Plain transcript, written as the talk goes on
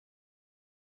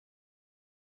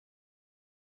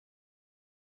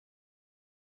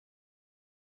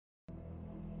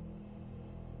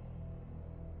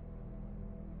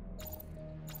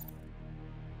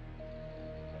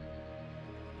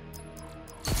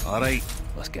Alright,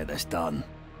 let's get this done.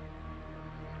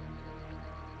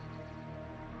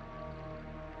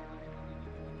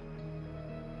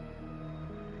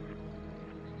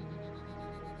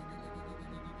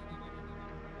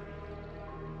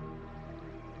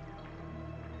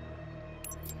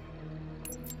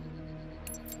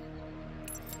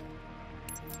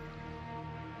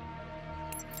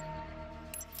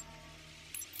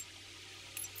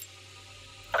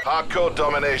 Hardcore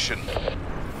domination.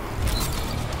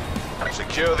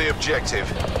 Secure the objective.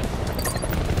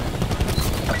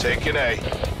 Taking A.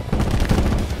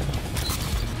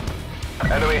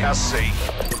 Enemy has C.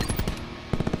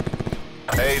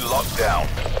 A locked down.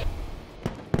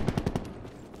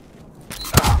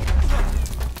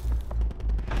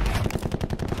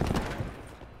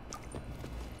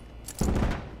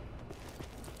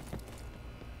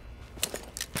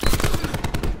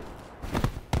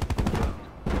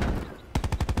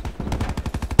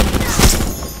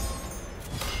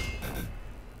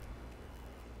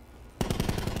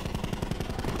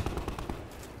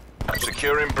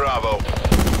 Securing Bravo.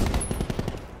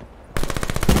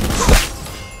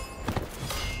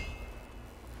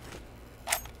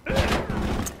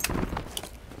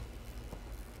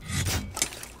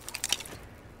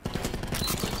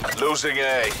 Losing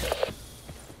A.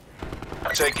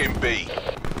 Taking B.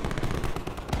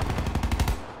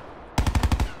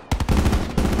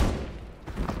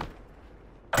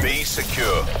 B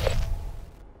secure.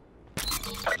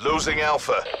 Losing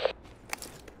Alpha.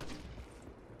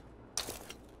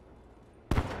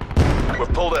 We're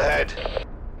pulled ahead.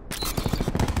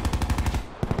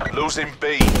 Losing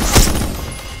B.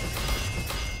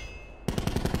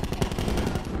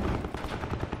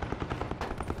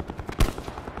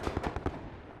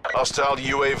 Hostile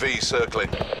UAV circling.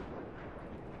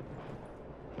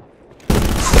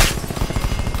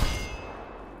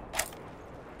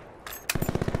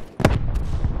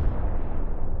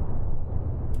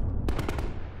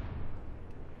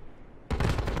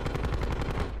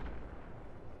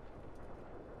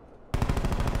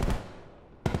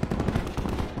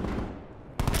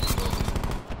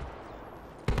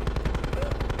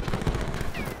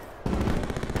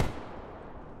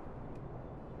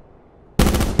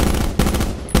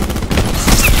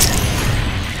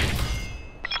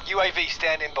 UAV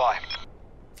standing by.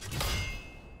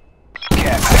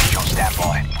 Care package on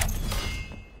standby.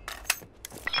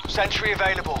 Sentry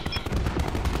available.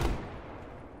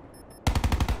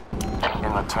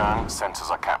 In return, sensors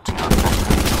are capturing your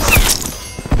objective.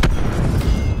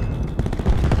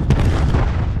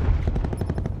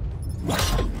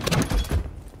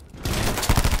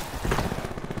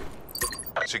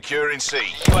 Securing C.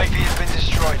 UAV has been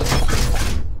destroyed.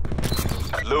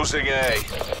 Losing A.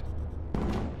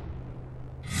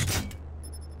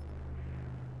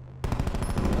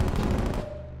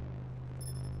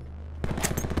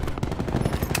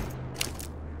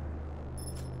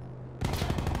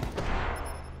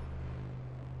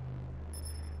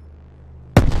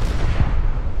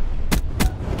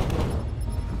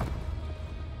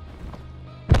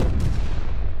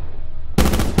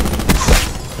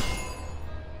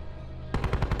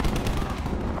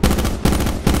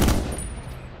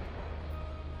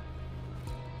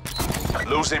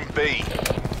 Losing B.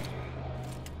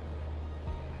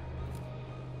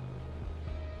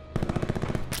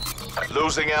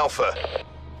 Losing Alpha.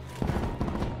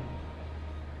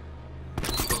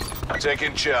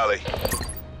 Taking Charlie.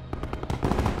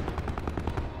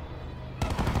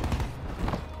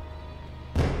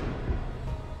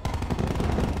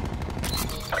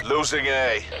 Losing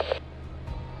A.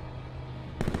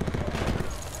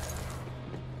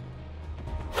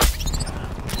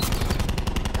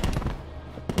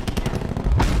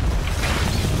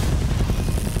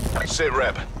 Sit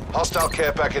rep. Hostile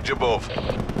care package above.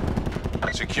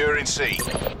 Securing C.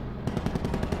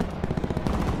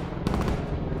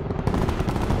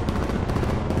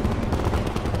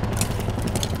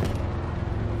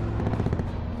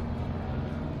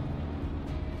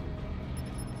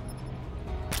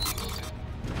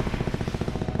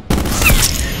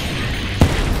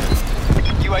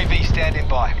 UAV standing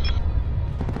by.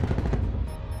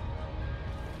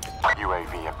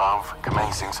 UAV above,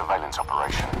 commencing surveillance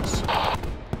operations.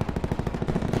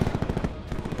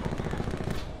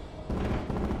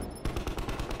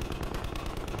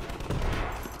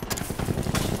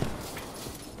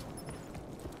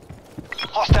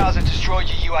 Hostiles have destroyed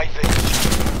your UAV.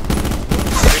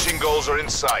 Mission goals are in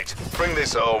sight. Bring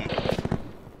this home.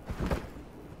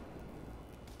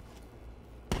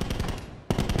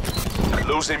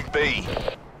 Losing B.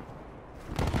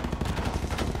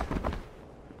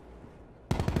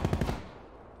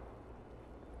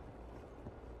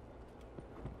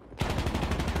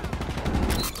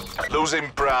 Losing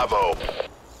Bravo.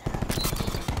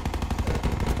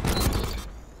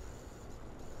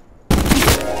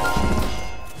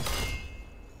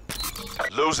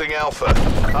 Losing Alpha.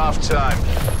 Half time.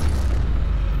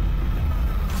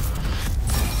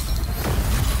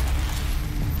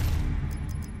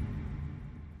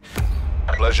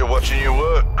 Pleasure watching you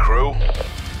work, crew.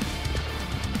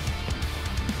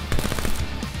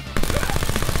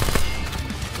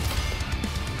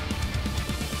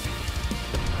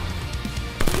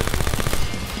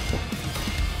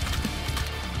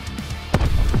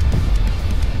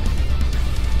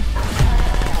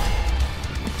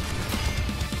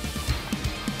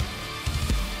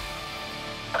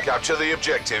 Capture the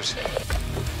objectives.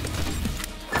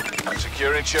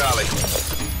 Securing Charlie.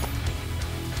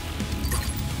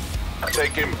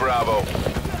 Taking Bravo.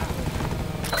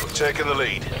 We've taken the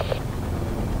lead.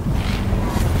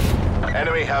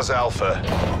 Enemy has Alpha.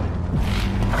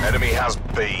 Enemy has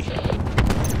B.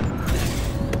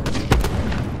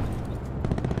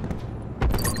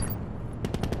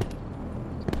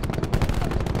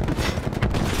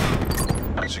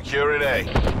 Securing A.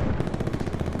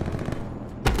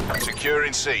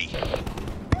 Securing C.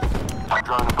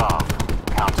 Drone above.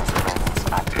 Counter surveillance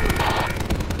active.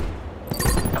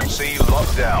 C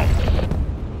locked down.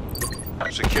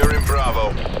 Securing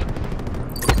Bravo.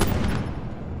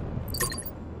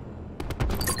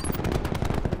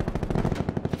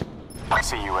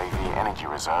 See UAV energy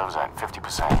reserves at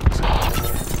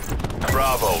 50%.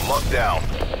 Bravo locked down.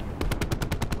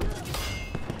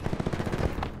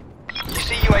 You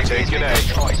see UAV has Taking been A.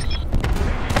 destroyed.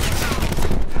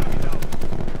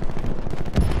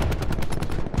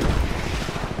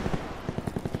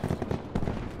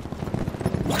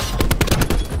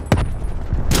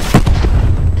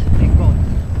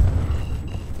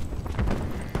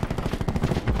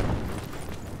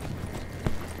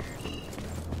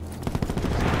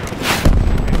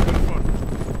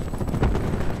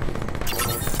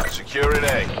 Securing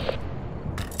A.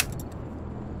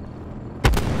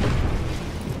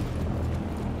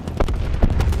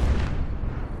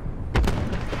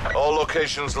 All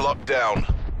locations locked down.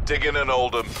 Digging and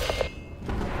hold 'em.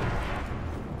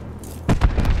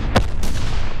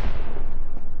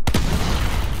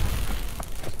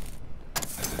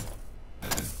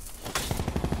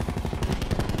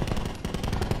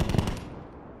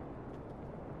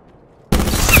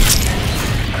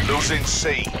 Losing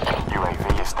C.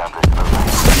 UAV established for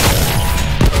base.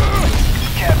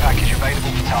 Care package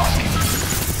available for tasking.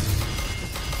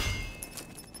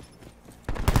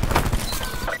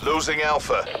 Losing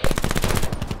Alpha.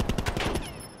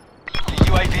 Your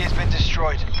UAV has been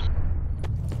destroyed.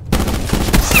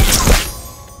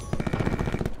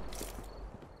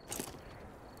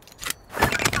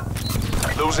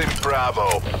 Losing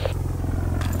Bravo.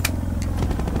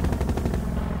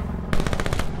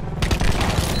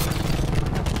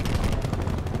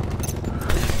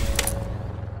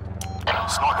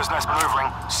 Sniper's nest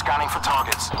maneuvering. Scanning for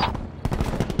targets.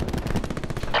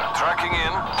 Tracking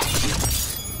in.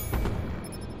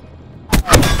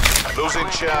 Losing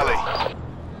Charlie.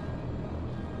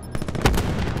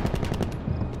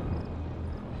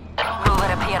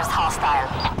 Mover appears hostile.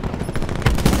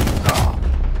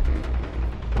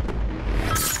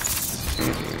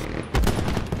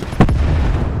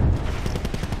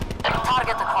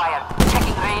 Target acquired.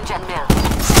 Checking range and mill.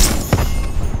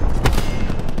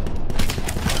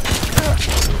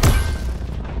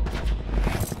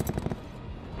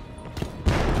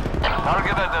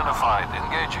 Target identified.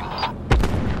 Engaging.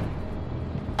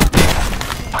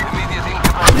 Immediate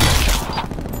incapacity.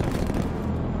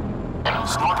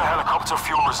 Sniper helicopter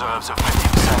fuel reserves of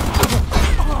 50%.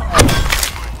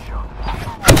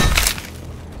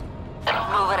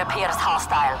 Mover appears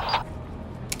hostile.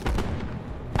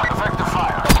 Effective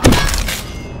fire.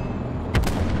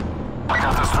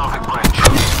 Catastrophic breach.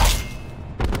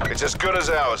 It's as good as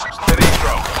ours. Steady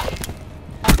throw.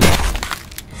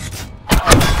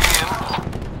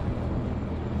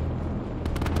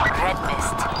 Red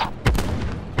mist.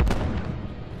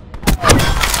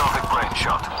 Catastrophic brain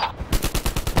shot.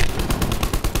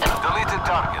 Deleted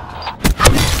target.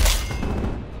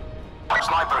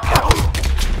 Sniper kill.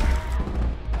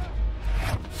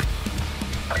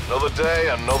 Another day,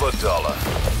 another dollar.